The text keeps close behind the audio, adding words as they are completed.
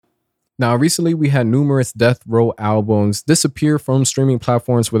Now, recently we had numerous death row albums disappear from streaming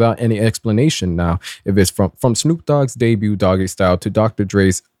platforms without any explanation. Now, if it's from Snoop Dogg's debut Doggystyle to Dr.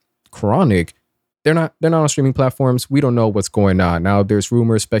 Dre's Chronic, they're not on streaming platforms. We don't know what's going on. Now there's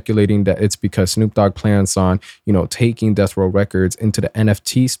rumors speculating that it's because Snoop Dogg plans on, taking Death Row Records into the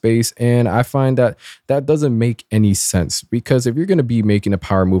NFT space. And I find that doesn't make any sense, because if you're going to be making a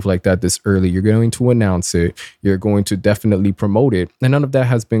power move like that this early, you're going to announce it. You're going to definitely promote it. And none of that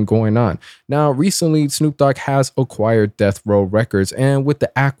has been going on. Now, recently, Snoop Dogg has acquired Death Row Records. And with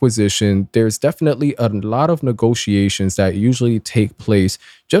the acquisition, there's definitely a lot of negotiations that usually take place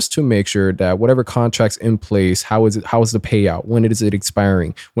just to make sure that whatever contracts in place, how is the payout? When is it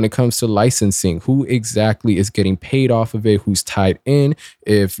expiring? When it comes to licensing, who exactly is getting paid off of it? Who's tied in?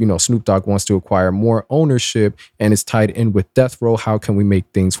 If, Snoop Dogg wants to acquire more ownership and is tied in with Death Row, how can we make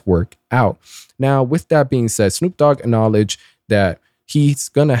things work out? Now, with that being said, Snoop Dogg acknowledged that he's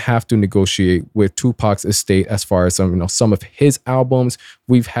gonna have to negotiate with Tupac's estate as far as some of his albums.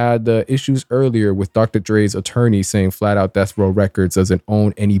 We've had the issues earlier with Dr. Dre's attorney saying flat out Death Row Records doesn't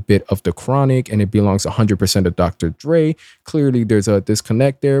own any bit of the Chronic and it belongs 100% to Dr. Dre. Clearly, there's a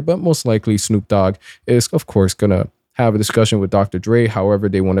disconnect there, but most likely Snoop Dogg is, of course, gonna have a discussion with Dr. Dre, however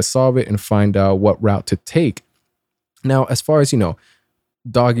they want to solve it, and find out what route to take. Now, as far as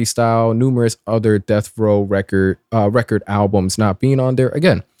Doggystyle, numerous other Death Row record albums not being on there.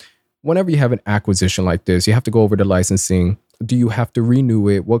 Again, whenever you have an acquisition like this, you have to go over the licensing. Do you have to renew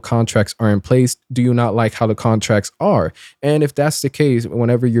it? What contracts are in place? Do you not like how the contracts are? And if that's the case,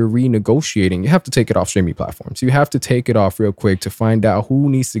 whenever you're renegotiating, you have to take it off streaming platforms. You have to take it off real quick to find out who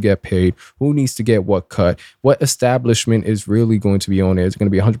needs to get paid, who needs to get what cut, what establishment is really going to be on it. Is it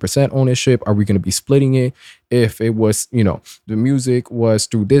going to be 100% ownership? Are we going to be splitting it? If it was, the music was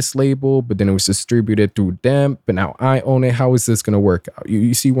through this label, but then it was distributed through them, but now I own it, how is this going to work out?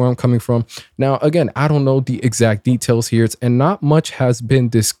 You see where I'm coming from? Now, again, I don't know the exact details here, and not much has been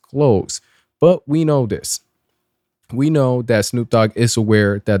disclosed, but we know this. We know that Snoop Dogg is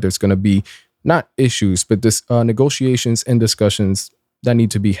aware that there's going to be not issues, but this negotiations and discussions that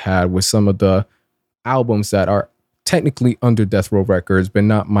need to be had with some of the albums that are technically under Death Row Records, but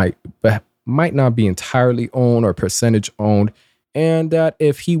might not be entirely owned or percentage owned, and that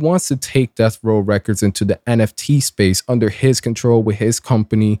if he wants to take Death Row Records into the NFT space under his control with his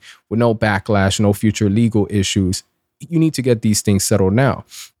company, with no backlash, no future legal issues, you need to get these things settled now.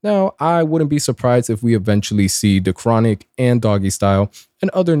 Now, I wouldn't be surprised if we eventually see The Chronic and Doggystyle and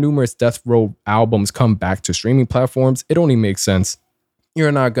other numerous Death Row albums come back to streaming platforms. It only makes sense.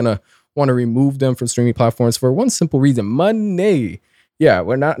 You're not gonna want to remove them from streaming platforms for one simple reason: money. Yeah,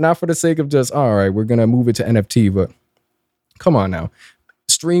 we're not for the sake of just, all right, we're going to move it to NFT, but come on now.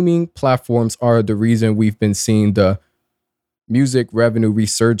 Streaming platforms are the reason we've been seeing the music revenue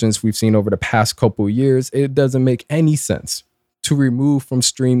resurgence we've seen over the past couple of years. It doesn't make any sense to remove from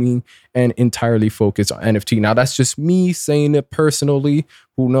streaming and entirely focus on NFT. Now, that's just me saying it personally.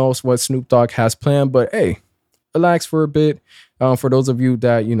 Who knows what Snoop Dogg has planned, but hey, relax for a bit. For those of you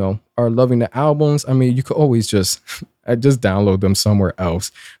that, are loving the albums, you could always just download them somewhere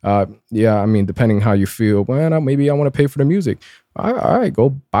else. Depending how you feel, well, maybe I want to pay for the music. All right, go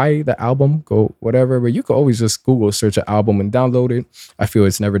buy the album, go whatever. But you could always just Google search an album and download it. I feel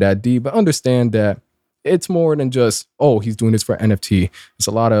it's never that deep, but understand that it's more than just, oh, he's doing this for NFT. It's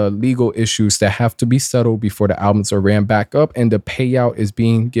a lot of legal issues that have to be settled before the albums are ran back up and the payout is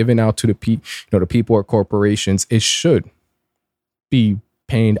being given out to the people or corporations it should be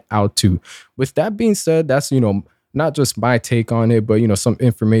paying out to. With that being said, that's, not just my take on it, but, some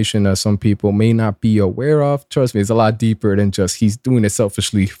information that some people may not be aware of. Trust me, it's a lot deeper than just he's doing it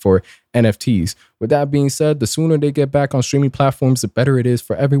selfishly for NFTs. With that being said, the sooner they get back on streaming platforms, the better it is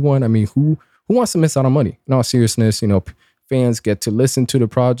for everyone. Who wants to miss out on money? In all seriousness, fans get to listen to the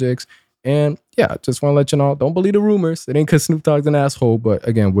projects. And yeah, just want to let you know, don't believe the rumors. It ain't because Snoop Dogg's an asshole, but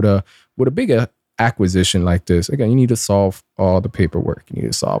again, with a big acquisition like this, again, you need to solve all the paperwork. You need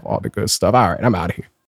to solve all the good stuff. All right, I'm out of here.